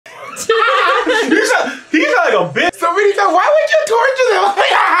Yo, bitch. So many times, why would you torture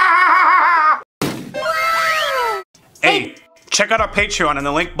them? Hey, check out our Patreon in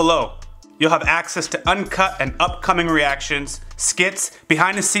the link below. You'll have access to uncut and upcoming reactions, skits,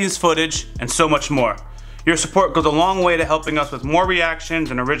 behind the scenes footage, and so much more. Your support goes a long way to helping us with more reactions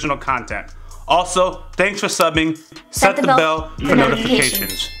and original content. Also, thanks for subbing. Set the bell for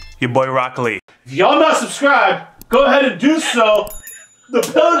notifications. Your boy YaBoyRockLee. If y'all not subscribed, go ahead and do so. The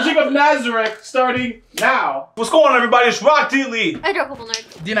Pillaging of Nazareth starting now. What's going on, everybody? It's YaBoyRockLee. I draw a couple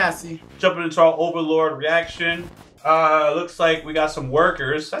nerds. Dynasty. Jumping into our Overlord reaction. Looks like we got some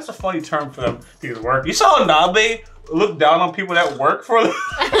workers. That's a funny term for them. These work. You saw Nabe look down on people that work for them.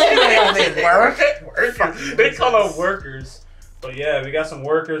 They call them workers. But yeah, we got some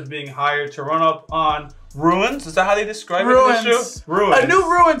workers being hired to run up on ruins. Is that how they describe it in the show? Ruins. A new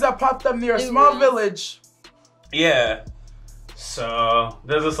ruins that popped up near a small village. Yeah. So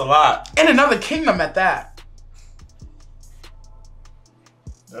there's just a lot. In another kingdom at that.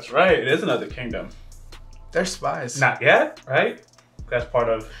 That's right. It is another kingdom. They're spies. Not yet, right? That's part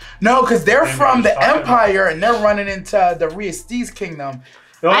of... No, because they're from the Empire and they're running into the Riestes kingdom.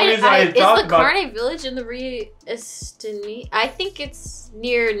 The only reason I is talked the about... Carne village in the Riestini? I think it's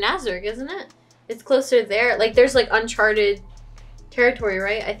near Nazareth, isn't it? It's closer there. Like, there's like uncharted territory,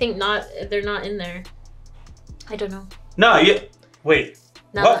 right? I think not. They're not in there. I don't know. No, yeah. Wait.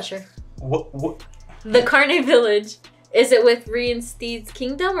 Not sure. What? The Carne village. Is it with Riensteed's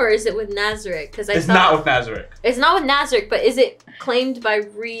kingdom or is it with Nazareth? Because it's not with Nazareth. It's not with Nazareth, but is it claimed by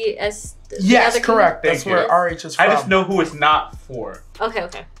Riest? Yes, correct. That's where RH is from. I just know who it's not for. Okay,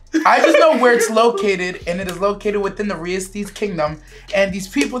 okay. I just know where it's located, and it is located within the Riestes kingdom. And these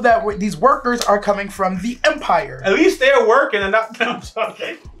people these workers are coming from the Empire. At least they're working and not them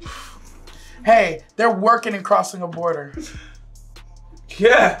talking. Hey, they're working and crossing a border.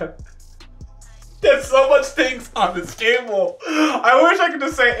 Yeah. There's so much things on this table. I wish I could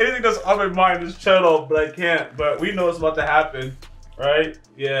just say anything that's on my mind in this channel, but I can't. But we know what's about to happen, right?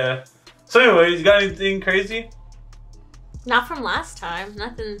 Yeah. So anyways, you got anything crazy? Not from last time.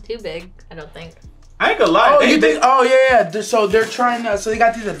 Nothing too big, I don't think. I ain't gonna lie. Oh, oh yeah. So they're trying to. So they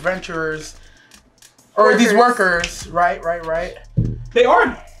got these adventurers, or these workers, right? They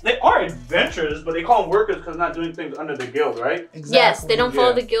are adventurers, but they call them workers because they're not doing things under the guild, right? Exactly. Yes, they don't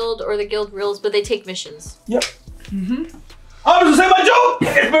follow the guild or the guild rules, but they take missions. Yep. I was gonna say my joke.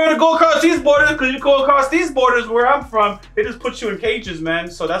 If we're gonna go across these borders, because you go across these borders where I'm from, they just put you in cages,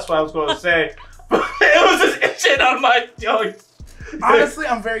 man. So that's what I was gonna say. But it was just itching on my joke. Honestly,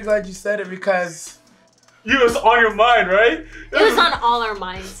 I'm very glad you said it because you was on your mind, right? It was on all our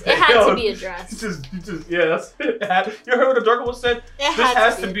minds. It had to be addressed. Yeah, that's it. You heard what the Dark said? This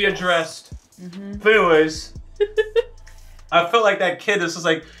has to be addressed. But anyways, I felt like that kid is just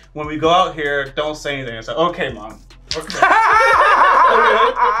like, when we go out here, don't say anything. It's like, okay, mom. Okay.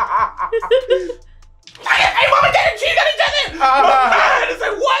 Hey, mom and dad and she got each other! And it's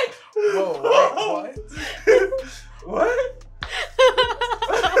like, what? Whoa, what? What?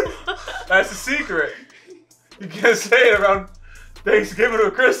 That's a secret. You can't say it around Thanksgiving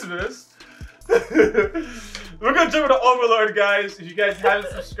or Christmas. We're gonna jump into Overlord, guys. If you guys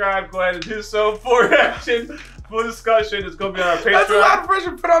haven't subscribed, go ahead and do so. For reaction, for discussion, it's gonna be on our Patreon. That's a lot of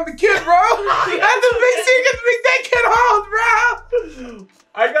pressure put on the kid, bro. That's a big secret to make that kid hold, bro.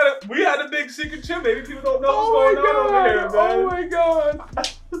 We had a big secret too. Maybe people don't know what's going on over here, man. Oh my god.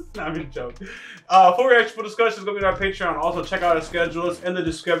 Nah, I'm just joking. For reaction, for discussion, it's gonna be on our Patreon. Also, check out our schedules in the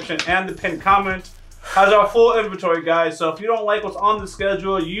description and the pinned comment. Has our full inventory, guys. So if you don't like what's on the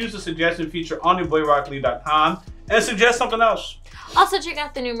schedule, use the suggestion feature on YaBoyRockLee.com and suggest something else. Also, check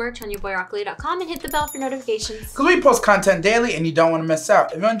out the new merch on YaBoyRockLee.com and hit the bell for notifications. Because we post content daily and you don't want to miss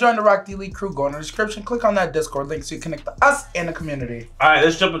out. If you're enjoying the Rock D League crew, go in the description, click on that Discord link so you connect to us and the community. Alright,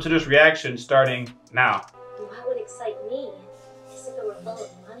 let's jump into this reaction starting now. What would excite me is if it were full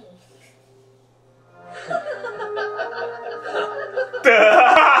of money.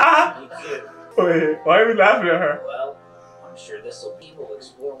 Wait, why are we laughing at her? Well, I'm sure this will be. We'll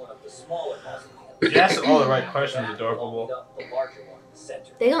explore one of the smaller mausoleums. You asked all the right questions, Adorable. The larger one in the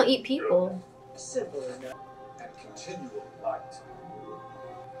center. They don't eat people. Simple enough. And continual light.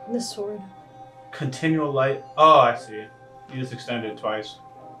 The sword. Continual light. Oh, I see. You just extended it twice.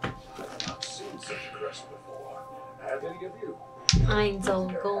 I've not seen such a crest before. Have any of you? Ainz.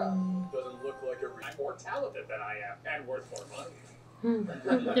 Doesn't look like I'm more talented than I am and worth more money.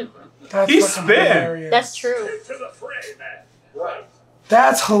 That's He fucking spit. hilarious. That's true. To the fray, man. Right.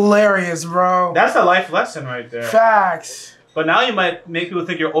 That's hilarious, bro. That's a life lesson right there. Facts. But now you might make people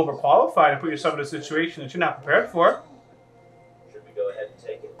think you're overqualified and put yourself in a situation that you're not prepared for. Should we go ahead and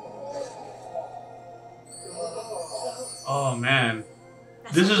take it? Oh man,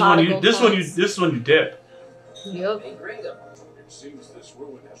 That's this a is lot when of you gold this one you coins. this one you dip. Yep. It seems this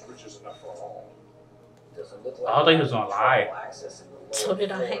ruin has riches enough for all. Doesn't look I thought he was gonna lie. So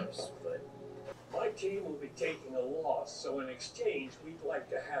did I. My team will be taking a loss, so in exchange, we'd like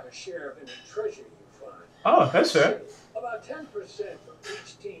to have a share of any treasure you find. Oh, that's fair. About 10% from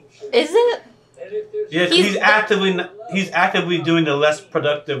each team. Is it? And if there's Yeah, he's actively doing the less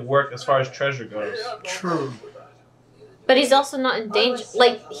productive work as far as treasure goes. True. But he's also not in danger.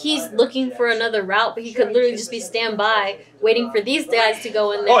 Like, he's looking for another route, but he could literally just be standby, waiting for these guys to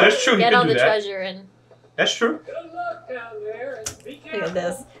go in there, Oh, that's true. He get could all do the that. treasure, and That's true. Good luck down there, and be careful. look at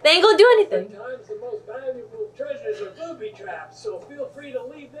this. They ain't gonna do anything. Sometimes the most valuable treasures are booby traps, so feel free to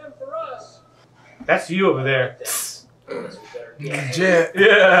leave them for us. That's you over there. Legit.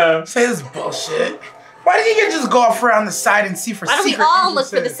 Yeah. Say this bullshit. Why did you just go off around the side and see for Why do we secret all look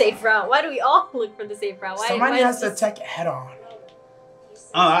for the entrances? safe route? Why do we all look for the safe route? Why? Somebody why has is to this- attack it head on.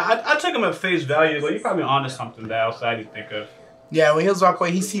 I took him at face value, but you're probably onto something that outside you think of. Yeah, when he was walking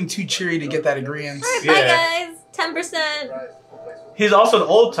away, he seemed too cheery to get that agreement. Alright, Yeah. bye guys. 10%. He's also an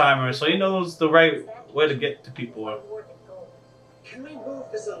old timer, so he knows the right way to get to people. Can we move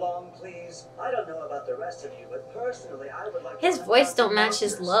this along, please? I don't know about the rest of you, but personally, I would like. His voice don't match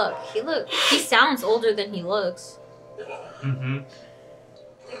his look. He sounds older than he looks. Mm-hmm.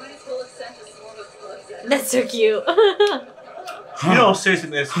 That's so cute. You don't seriously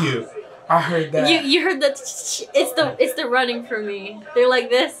think that's cute. I heard that. you heard that? It's the running for me. They're like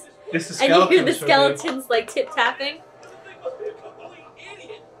this, It's the and you skeleton. hear the skeletons like tip tapping. They must be a complete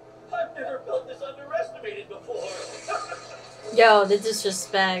idiot. I've never felt this underestimated before. Yo, the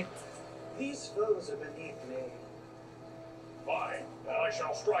disrespect. These foes are beneath me. Fine, then I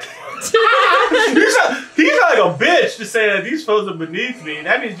shall strike first. He's like a bitch to say that these foes are beneath me.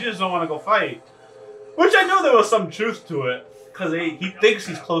 That means you just don't want to go fight. Which I know there was some truth to it, because he thinks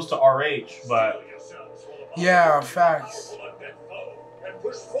he's close to our age, but Yeah, facts. And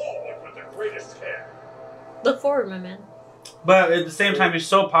push forward with the greatest care. Look forward, my man. but at the same time he's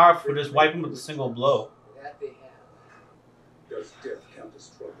so powerful, just wipe him with a single blow. That they have. Does death count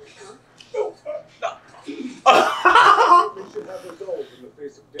as trouble? We should have resolved in the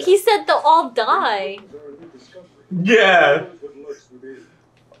face of death. He said they'll all die. Yeah.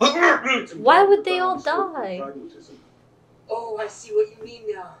 Why would they all die? Oh, I see what you mean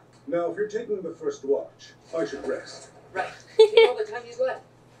now. Now, if you're taking the first watch, I should rest. Right. Take all the time he's left.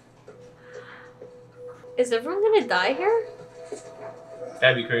 Is everyone gonna die here?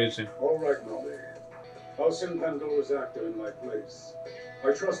 That'd be crazy. All right, Molly. I'll send Pandora's actor in my place.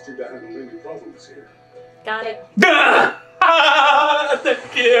 I trust you to handle any problems here. Got it.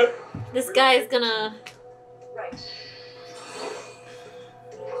 Thank you. This guy's gonna. Right.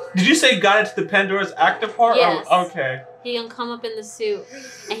 Did you say got into the Pandora's actor part? Yes. Or, okay. He gonna come up in the suit,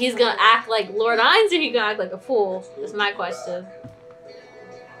 and he's gonna act like Lord Ainz, or he gonna act like a fool? That's my question.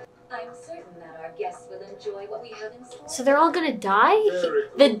 I'm certain that our guests will enjoy what we have in store. So they're all gonna die?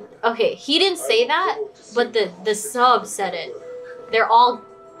 He didn't say that, but the sub said it. They're all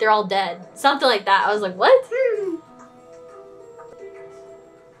dead. Something like that. I was like, what?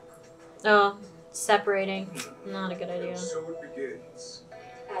 Oh, separating. Not a good idea. So it begins.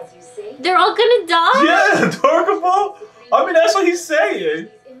 As you say, They're all gonna die? Yeah, adorable. I mean, that's what he's saying. these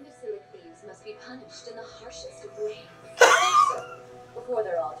imbecile thieves must be punished in the harshest of ways. Before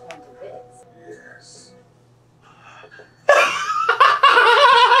they're all torn to bits. Yes.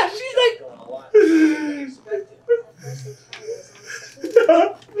 She's like.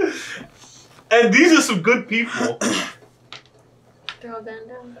 And these are some good people. They're all gonna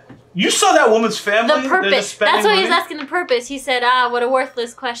die. You saw that woman's family? The They're purpose. just spending That's why he was money? asking the purpose. He said, what a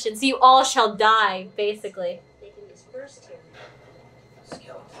worthless question. So you all shall die, basically. They can disperse here.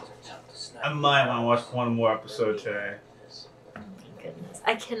 Skeletons are tough to snap. I might want to watch one more episode today. Oh my goodness.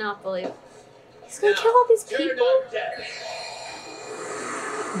 I cannot believe he's gonna kill all these people.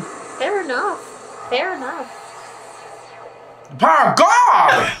 Fair enough. Fair enough. Power of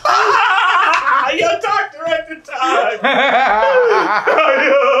God! You talked right the time.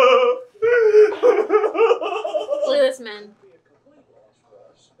 Look at this man.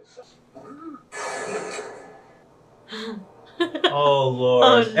 Oh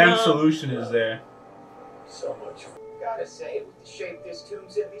Lord, Oh, no. M Solution is there. So much. Gotta say, with the shape this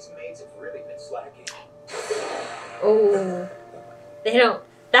tomb's in, these maids have really been slacking. Oh, they don't.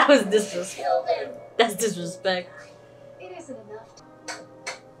 That was disrespect. Kill them. That's disrespect. It isn't enough.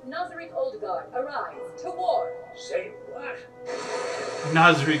 Nazarick Oldguard, arise to war. Say what?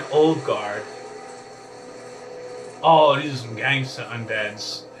 Nazarick Old Guard. Oh, these are some gangster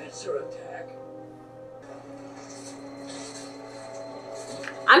undeads. That's her attack.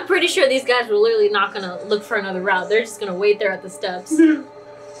 I'm pretty sure these guys were literally not gonna look for another route. They're just gonna wait there at the steps.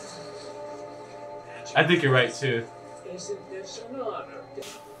 I think you're right too. Isn't this an honor?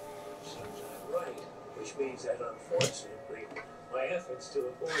 Sometime right, which means that unfortunately, my efforts to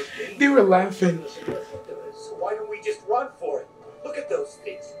avoid danger. They were laughing. So why don't we just run for it? Look at those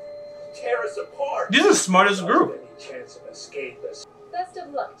things. Tear us apart. This is the smartest group. Any chance of escape is Best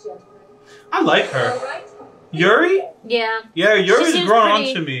of luck, gentlemen. I like her. All right? Yuri? Yeah. Yeah, Yuri's seems growing on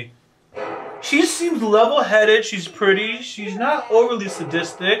pretty- to me. She seems level-headed. She's pretty. She's not overly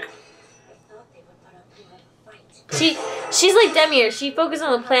sadistic. I thought they would put up more of a fight. She's like Demir. She focuses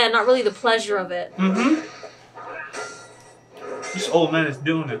on the plan, not really the pleasure of it. Mm-hmm. This old man is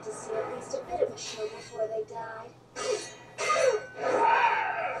doing it. To see at least a bit of a show before they died.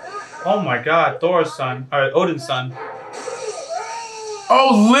 Oh my God, Thor's son, or Odin's son.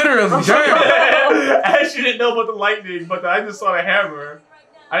 Oh, literally. Damn. I actually didn't know about the lightning, but I just saw the hammer.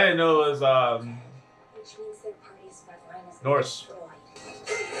 I didn't know it was Which means their party's front line is Norse.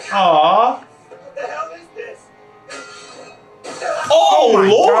 destroyed. Aww. What the hell is this? Oh, my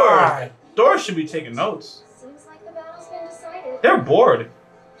Lord! God. Thor should be taking notes. Seems like the battle's been decided. They're bored.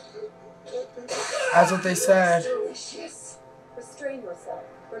 That's what they said. Delicious. Restrain yourself.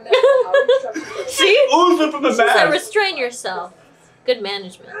 Remember our instructions are See? Oozing from the She said, back. restrain yourself. Good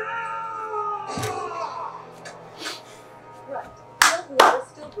management. right. Tell whoever's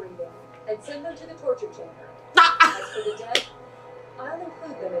still breathing and send them to the torture chamber. As for the dead, I'll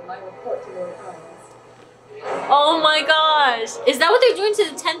include them in my report to Lord Ainz. Oh my gosh. Is that what they're doing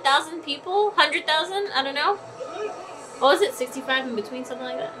to the 10,000 people? 100,000? I don't know. What was it? 65 in between? Something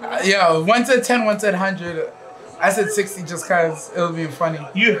like that? Yeah, one said 10, one said 100. I said 60 just because it was being funny.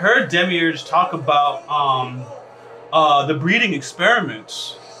 You heard Demiurge talk about the breeding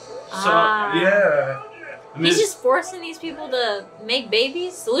experiments. So yeah. I mean, He's just forcing these people to make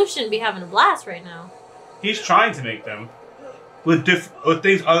babies. Solution be having a blast right now. he's trying to make them with with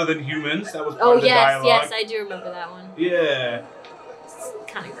things other than humans. That was part Oh of the yes, dialogue. yes, I do remember that one. Yeah. It's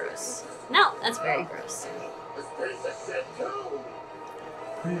kind of gross. No, that's very gross.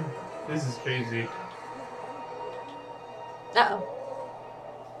 This is crazy. Uh-oh.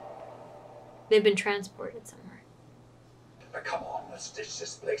 They've been transported somewhere. Come on, let's ditch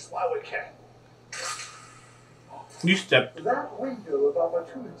this place while we can. You step. That window of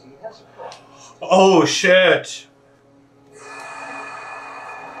opportunity has closed. Oh shit.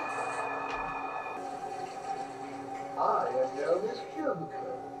 I am known as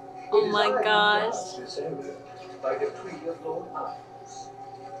Uncut. Oh my gosh. This area by the Treaty of Lord Ainz.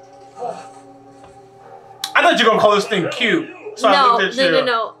 I thought you were gonna call this thing cute. So I No, looked at you.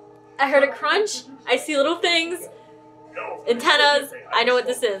 no. I heard a crunch. I see little things. Antennas. I know what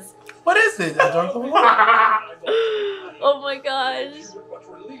this is. What is it? Oh my gosh.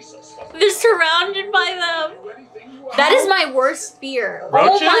 They're surrounded by them. That is my worst fear.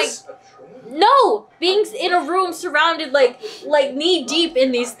 Roaches? Oh my. No! Being in a room surrounded like knee deep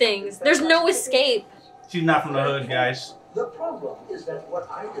in these things. There's no escape. She's not from the hood, guys. The problem is that what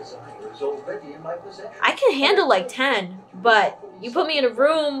I desire is already in my possession. I can handle like 10, but you put me in a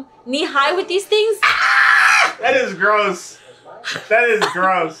room knee high with these things? That is gross. That is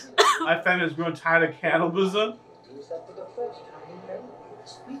gross. My family has grown tired of cannibalism. Means that for the first time in many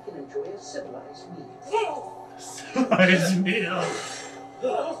years, we can enjoy a civilized meal. Civilized meal.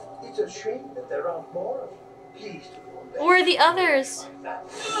 It's a shame that there aren't more of you. Please do not Where are the others?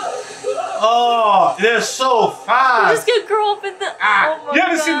 Oh, they're so I'm fast. just gonna grow up in the. Oh my You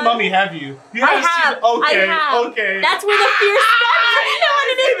haven't God. seen Mummy, have you? You I haven't have. seen. Okay, I have. okay. That's where the fear started. One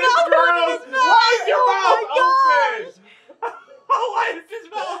in his mouth. One in his mouth. Why is your Oh mouth my God. open? Why is his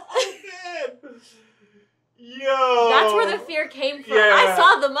mouth open? Yo. That's where the fear came from. Yeah. I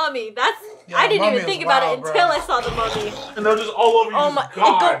saw the mummy. Yeah, I didn't Mummy even was think about wild, it bro. until I saw the mummy. And they're just all over you. Oh my! just It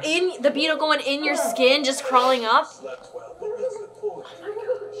go gone. in the beetle going in your skin, just crawling up.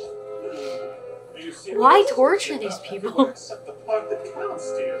 Why torture these people? Except the part that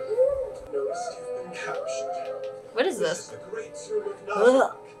counts, dear. Notice you've been captured. What is This is this? the great tomb of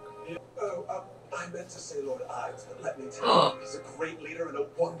Ugh. Nazareth. Oh, I meant to say Lord Ainz, but let me tell you, he's a great leader and a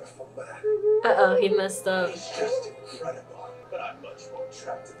wonderful man. Uh-oh, he messed up. He's just incredible, but I'm much more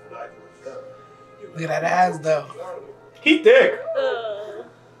attractive than either of them. Look at that ass, though. He thick.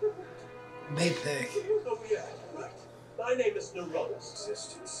 They thick. Oh yeah, right. My name is Neuronus. He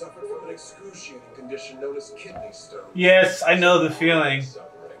suffered from an excruciating condition known as kidney stone. Yes, I know the feeling.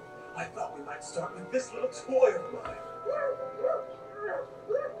 Suffering. I thought we might start with this little toy of mine.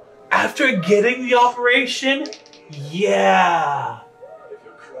 After getting the operation, yeah. If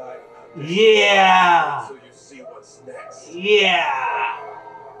you're crying about this, Yeah. so you see what's next. Yeah.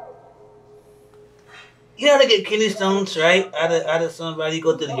 You know how to get kidney stones, right? Out of somebody,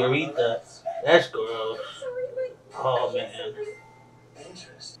 go to the urethra. That's gross. Oh man.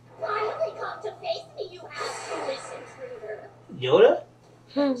 Finally come to face me, you ass intruder. Yoda?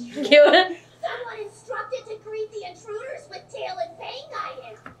 Yoda? Someone instructed to greet the intruders with tail and fang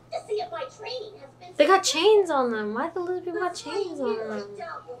guidance to see if my training has been. They got chains on them. Why the little people got chains on them?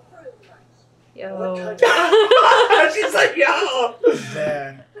 Yo. She's like, yo.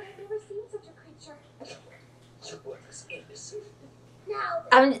 Man. But I've never seen such a creature. Your worthless imbecile. Now.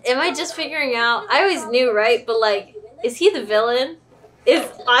 Am I just figuring out? I always knew, right? But like, is he the villain? Is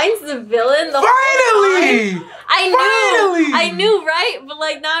Ainz the villain? Finally! I knew, right? But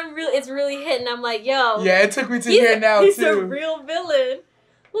like now it's really hitting. I'm like, yo. Yeah, it took me to here now he's too. a real villain.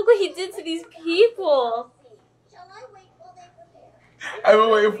 Look what he did to these people. Shall I wait while they prepare? I've been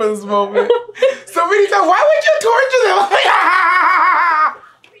waiting for this moment. So many times. Why would you torture them?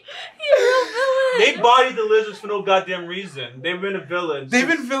 He's a real villain. They bodied the lizards for no goddamn reason. They've been a villain. They've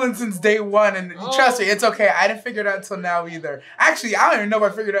been villains since day one, and trust me, it's okay. I didn't figure it out until now either. Actually, I don't even know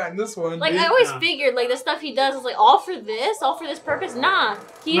if I figured it out in this one. Like, I always figured, like, the stuff he does is, like, all for this purpose. Nah.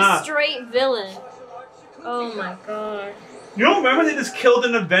 He's straight villain. Oh, my God. You don't remember they just killed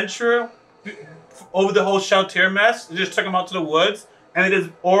an adventurer over the whole Shoutier mess? They just took him out to the woods, and they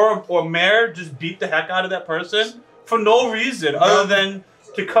just, or Mayor just beat the heck out of that person for no reason other than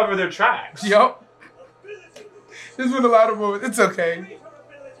to cover their tracks. Yup. There's been a lot of moments. It's okay.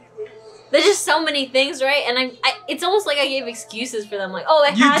 There's just so many things, right? And it's almost like I gave excuses for them. Like, oh,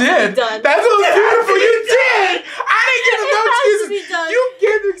 it had to be done. That's what was beautiful. You did. I didn't give them no excuses. You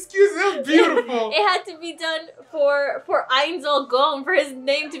gave excuses. It was beautiful. It had to be done for Ainz Gon, for his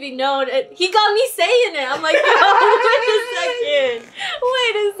name to be known. And he got me saying it. I'm like, yo,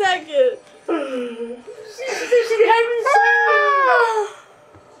 wait a second. She had me saying it.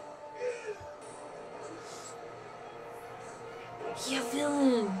 Yeah,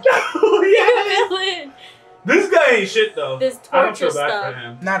 villain. Yeah, villain. This guy ain't shit though. This I don't torture feel bad stuff. for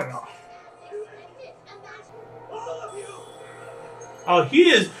him. Not at all. Oh,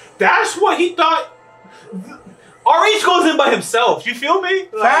 he is. That's what he thought. RH goes in by himself. You feel me?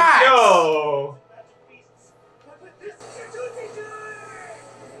 Like, Facts. yo.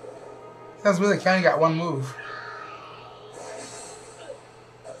 Sounds really like he only got one move.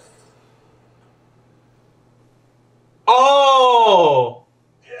 Oh.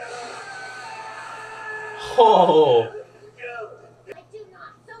 Oh.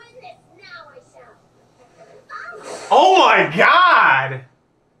 Oh my God.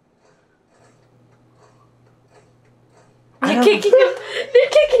 They're kicking him. They're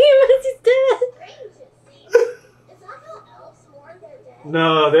kicking him as he's dead.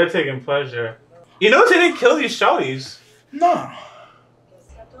 No, they're taking pleasure. You know they didn't kill these shouties. No.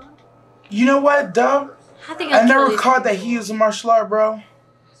 You know what, Dub? I never caught that he used a martial art, bro.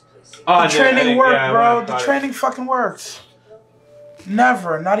 Oh, the training worked, bro. The training fucking worked.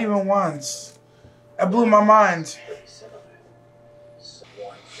 Never. Not even once. That blew my mind.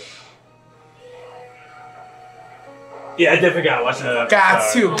 Yeah, I definitely gotta watch that.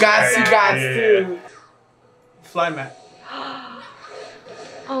 Got to. Fly Mat.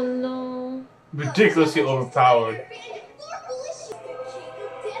 Oh no. Ridiculously overpowered.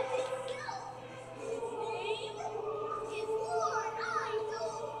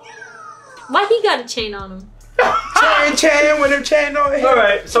 Why he got a chain on him? Chain with a chain on him. All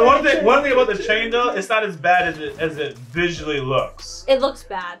right. So one thing about the chain though, it's not as bad as it visually looks. It looks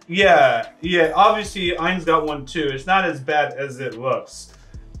bad. Yeah. Obviously, Ainz got one too. It's not as bad as it looks.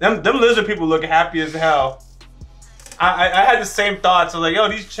 Them lizard people look happy as hell. I had the same thoughts. I was like, yo,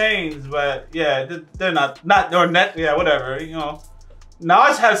 these chains, but yeah, they're not or net. Yeah, whatever. You know.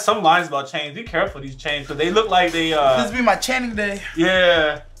 Nas has some lines about chains. Be careful these chains because they look like they. This be my chaining day.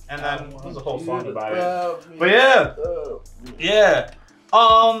 Yeah. And then there's a whole song about it. But yeah.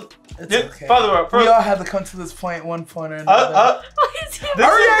 It's okay. We all had to come to this point, one point or another.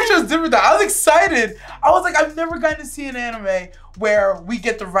 Our reaction was different though. I was excited. I was like, I've never gotten to see an anime where we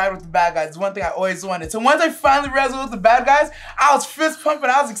get to ride with the bad guys. It's one thing I always wanted. So once I finally wrestled with the bad guys, I was fist pumping.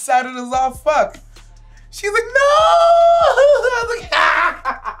 I was excited as all fuck. She's like, no! I was like,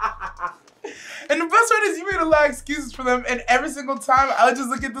 ah! And the best part is you made a lot of excuses for them, and every single time I would just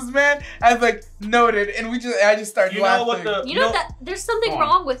look at this man, I was like, noted, and I just started laughing. You know that there's something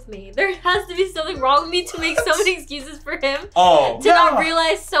wrong with me. There has to be something wrong with me to make so many excuses for him. To not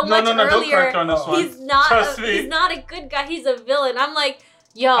realize so much earlier. Don't correct on this one. He's not a good guy. He's a villain. I'm like,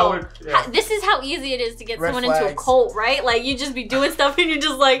 yo, this is how easy it is to get someone into a cult, right? Like you just be doing stuff and you're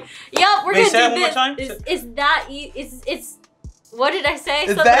just like, yep, we're gonna do this. It's that easy. What did I say?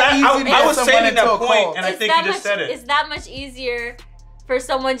 Is that easy to I get was someone saving into a that point, cult? and I think you just said it. It's that much easier for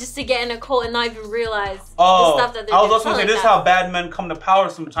someone just to get in a cult and not even realize the stuff that they're doing. I was also gonna say, this is how bad men come to power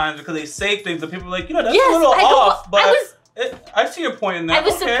sometimes, because they say things that people are like, you know, that's a little off, but I see your point in that. I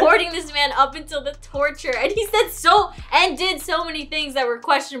was supporting this man up until the torture, and he said did so many things that were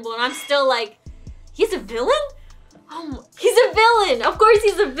questionable, and I'm still like, he's a villain? Oh, he's a villain! Of course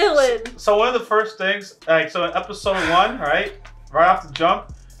he's a villain! So one of the first things, so in episode 1, right off the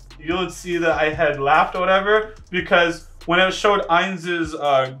jump, you would see that I had laughed or whatever, because when it showed Ainz's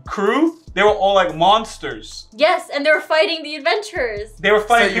crew, they were all like monsters. Yes, and they were fighting the adventurers. They were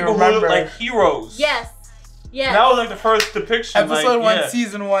fighting people who looked like heroes. Yes. Yes. That was like the first depiction. Episode 1,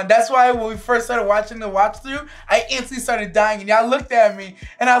 season 1. That's why when we first started watching the watch through, I instantly started dying, and y'all looked at me,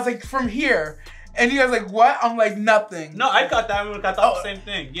 and I was like, from here. And you guys like, what? I'm like, nothing. No, I got that. I got the same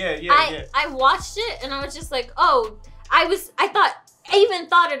thing. Yeah. I watched it, and I was just like, oh, I even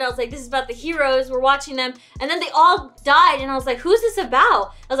thought it. I was like, this is about the heroes. We're watching them. And then they all died. And I was like, who's this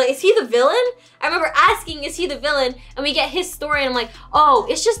about? I was like, is he the villain? I remember asking, is he the villain? And we get his story. And I'm like, oh,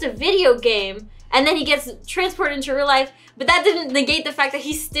 it's just a video game. And then he gets transported into real life. But that didn't negate the fact that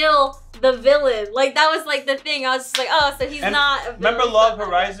he's still the villain. Like, that was like the thing. I was just like, oh, so he's not a villain. Remember Log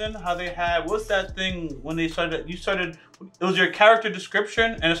Horizon? How they had, what's that thing when they started, it was your character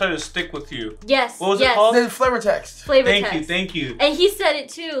description and it started to stick with you. Yes. What was it called? The flavor text. Thank you. And he said it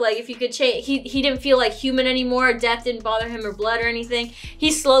too, like if you could change, he didn't feel like human anymore. Death didn't bother him or blood or anything.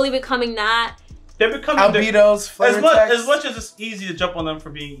 He's slowly becoming that. They're becoming albedos, flavor text. As much as it's easy to jump on them for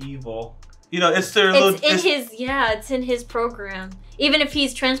being evil. You know, it's in his program. Even if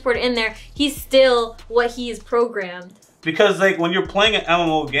he's transported in there, he's still what he is programmed. Because like when you're playing an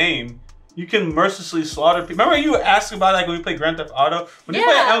MMO game, you can mercilessly slaughter people. Remember you were asking about like when we play Grand Theft Auto? When you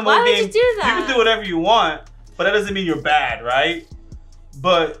play an MMO game, you can do whatever you want, but that doesn't mean you're bad, right?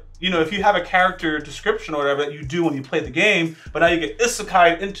 But you know, if you have a character description or whatever that you do when you play the game, but now you get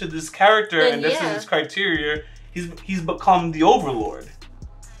isekai into this character and this is his criteria, he's become the Overlord.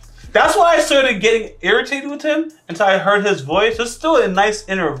 That's why I started getting irritated with him until I heard his voice. It's still a nice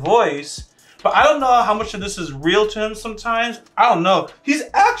inner voice, but I don't know how much of this is real to him sometimes. I don't know. He's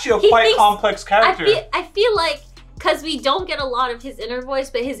actually a quite complex character. I feel like, because we don't get a lot of his inner voice,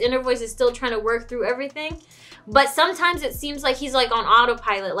 but his inner voice is still trying to work through everything. But sometimes it seems like he's like on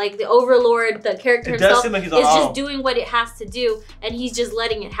autopilot, like the Overlord, the character himself is just doing what it has to do, and he's just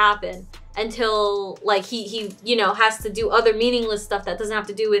letting it happen until like he you know has to do other meaningless stuff that doesn't have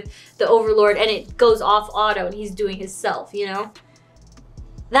to do with the Overlord, and it goes off auto, and he's doing his self, you know.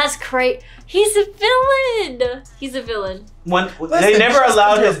 That's great. He's a villain. He's a villain. They never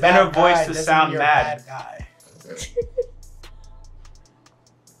allowed his inner voice to sound mad.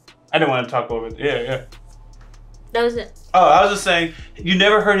 I didn't want to talk over it. Yeah. That was it. Oh, I was just saying, you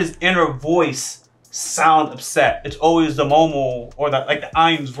never heard his inner voice sound upset. It's always the Momo or the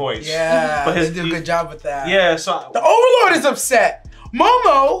Ainz voice. Yeah, but they do a good job with that. Yeah, so the Overlord is upset.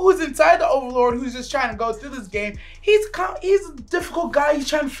 Momo, who's inside the Overlord, who's just trying to go through this game, he's a difficult guy. He's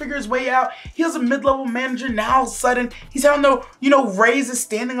trying to figure his way out. He was a mid-level manager. Now all of a sudden, he's having to, raise his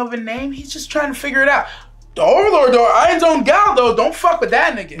standing of a name. He's just trying to figure it out. The Overlord, though, Ainz own gal, though, don't fuck with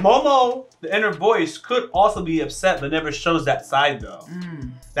that nigga. Momo, the inner voice, could also be upset, but never shows that side, though.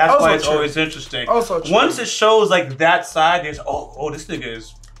 That's why it's always interesting. Also true. Once it shows, like, that side, there's, oh, this nigga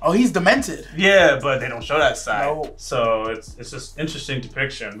is... Oh, he's demented. Yeah, but they don't show that side. No. So it's just interesting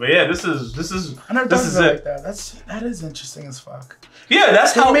depiction. But yeah, this is I never thought about it like that. That is interesting as fuck. Yeah,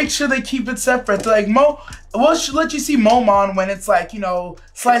 that's how. Make sure they keep it separate. Like we'll let you see Momon when it's like,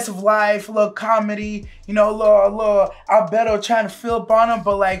 slice of life, a little comedy, a little Albedo trying to fill up on him.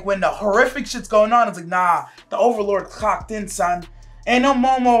 But like when the horrific shit's going on, it's like, nah, the Overlord clocked in, son. Ain't no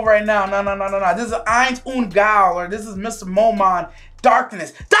Momo right now. No. This is Ainz Ungal, or this is Mr. Momon.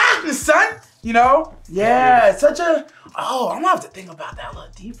 Darkness, son. Yeah, it's such a. Oh, I'm gonna have to think about that a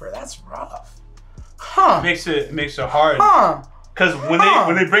little deeper. That's rough, huh? It makes it hard, huh? Because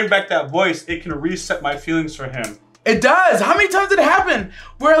when they bring back that voice, it can reset my feelings for him. It does. How many times did it happen?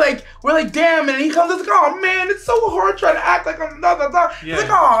 We're like, damn, and he comes, it's like, oh man, it's so hard trying to act like I'm another. Yeah. It's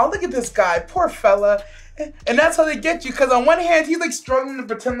like, oh, look at this guy, poor fella. And that's how they get you. Because on one hand, he's like struggling to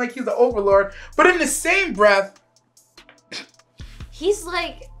pretend like he's the Overlord, but in the same breath. He's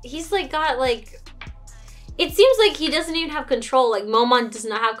like got like, it seems like he doesn't even have control. Like Momon does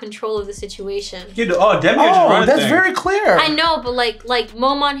not have control of the situation. Demiurge that's very clear. I know, but like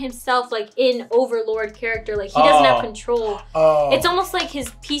Momon himself, like in Overlord character, like he doesn't have control. It's almost like his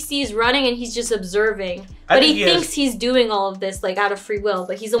PC is running and he's just observing. But he thinks he's doing all of this like out of free will,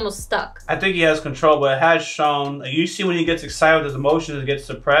 but he's almost stuck. I think he has control, but it has shown. Like, you see when he gets excited, his emotions get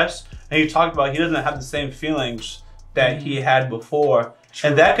suppressed, and you talked about he doesn't have the same feelings that he had before. True.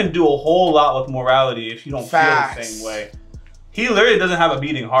 And that can do a whole lot with morality if you don't feel the same way. He literally doesn't have a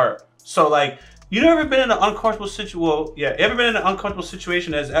beating heart. So like, you never been in an uncomfortable situation? Well, yeah, ever been in an uncomfortable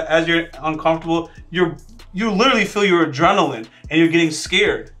situation as you're uncomfortable, you literally feel your adrenaline and you're getting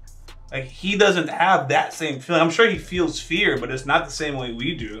scared. Like he doesn't have that same feeling. I'm sure he feels fear, but it's not the same way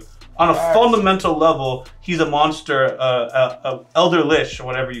we do. On a fundamental level, he's a monster, elder lich or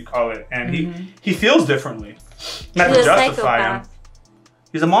whatever you call it, and he feels differently. Not to justify him.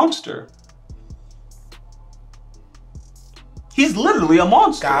 He's a monster. He's literally a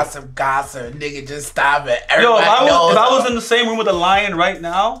monster. Gossip, nigga, just stop it. Yo, if I was in the same room with a lion right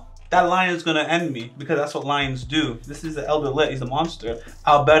now, that lion is gonna end me because that's what lions do. This is the Elder Lit. He's a monster.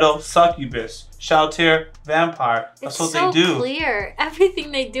 Albedo, succubus. Shoutir, vampire. That's what they do. It's so clear.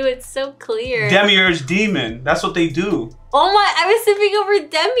 Everything they do, it's so clear. Demiurge, demon. That's what they do. Oh my! I was sipping over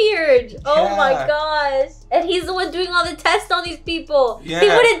Demiurge. Yeah. Oh my gosh! And he's the one doing all the tests on these people. Yeah. He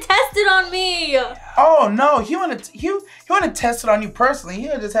wouldn't test it on me. Oh no! He wouldn't test it on you personally. He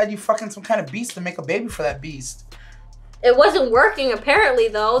would just had you fucking some kind of beast to make a baby for that beast. It wasn't working apparently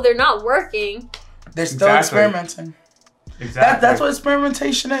though. They're not working. They're still experimenting. Exactly. That's what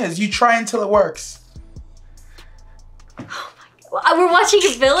experimentation is. You try until it works. Oh my god. We're watching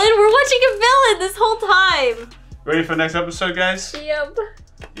a villain? We're watching a villain this whole time. Ready for the next episode, guys? Yep.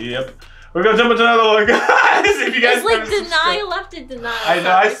 Yep. We're gonna jump into another one, guys. If you guys it's like denial after denial. I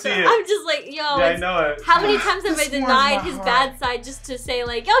know, I see it. I'm just like, yo. Yeah, I know it. How many times have I denied his bad side just to say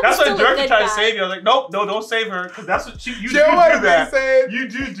like, yo, that's why Dirk tried to guy. save you. I was like, nope, no, don't save her, because that's what you do that. You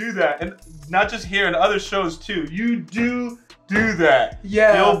do that, and not just here in other shows too. You do that.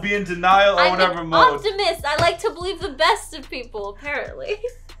 Yeah. You'll be in denial or whatever mode. I'm an optimist. I like to believe the best of people, apparently.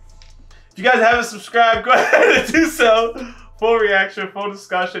 If you guys haven't subscribed, go ahead and do so. Full reaction, full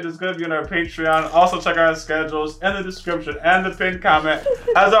discussion is going to be on our Patreon. Also check out our schedules in the description and the pinned comment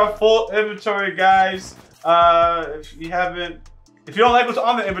as our full inventory, guys. If you don't like what's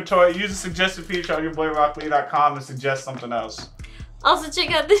on the inventory, use the suggested feature on YaBoyRockLee.com and suggest something else. Also check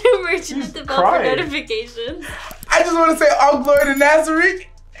out the new merch and hit the bell for notifications. I just want to say all glory to Nazarick,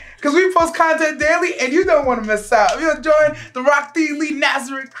 because we post content daily and you don't want to miss out. If you want to join the YaBoyRockLee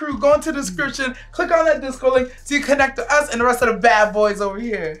Nazarick crew, go into the description, click on that Discord link so you connect to us and the rest of the bad boys over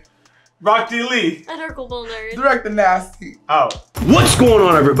here. YaBoyRockLee. And Urkel Nerd. Direct the nasty. Out. What's going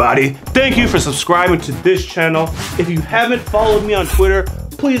on, everybody? Thank you for subscribing to this channel. If you haven't followed me on Twitter,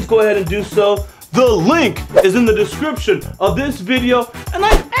 please go ahead and do so. The link is in the description of this video, and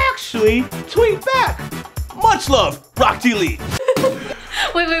I actually tweet back. Much love, YaBoyRockLee.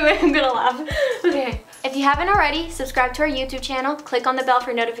 Wait, I'm gonna laugh. Okay. If you haven't already, subscribe to our YouTube channel, click on the bell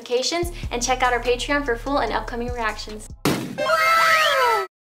for notifications, and check out our Patreon for full and upcoming reactions.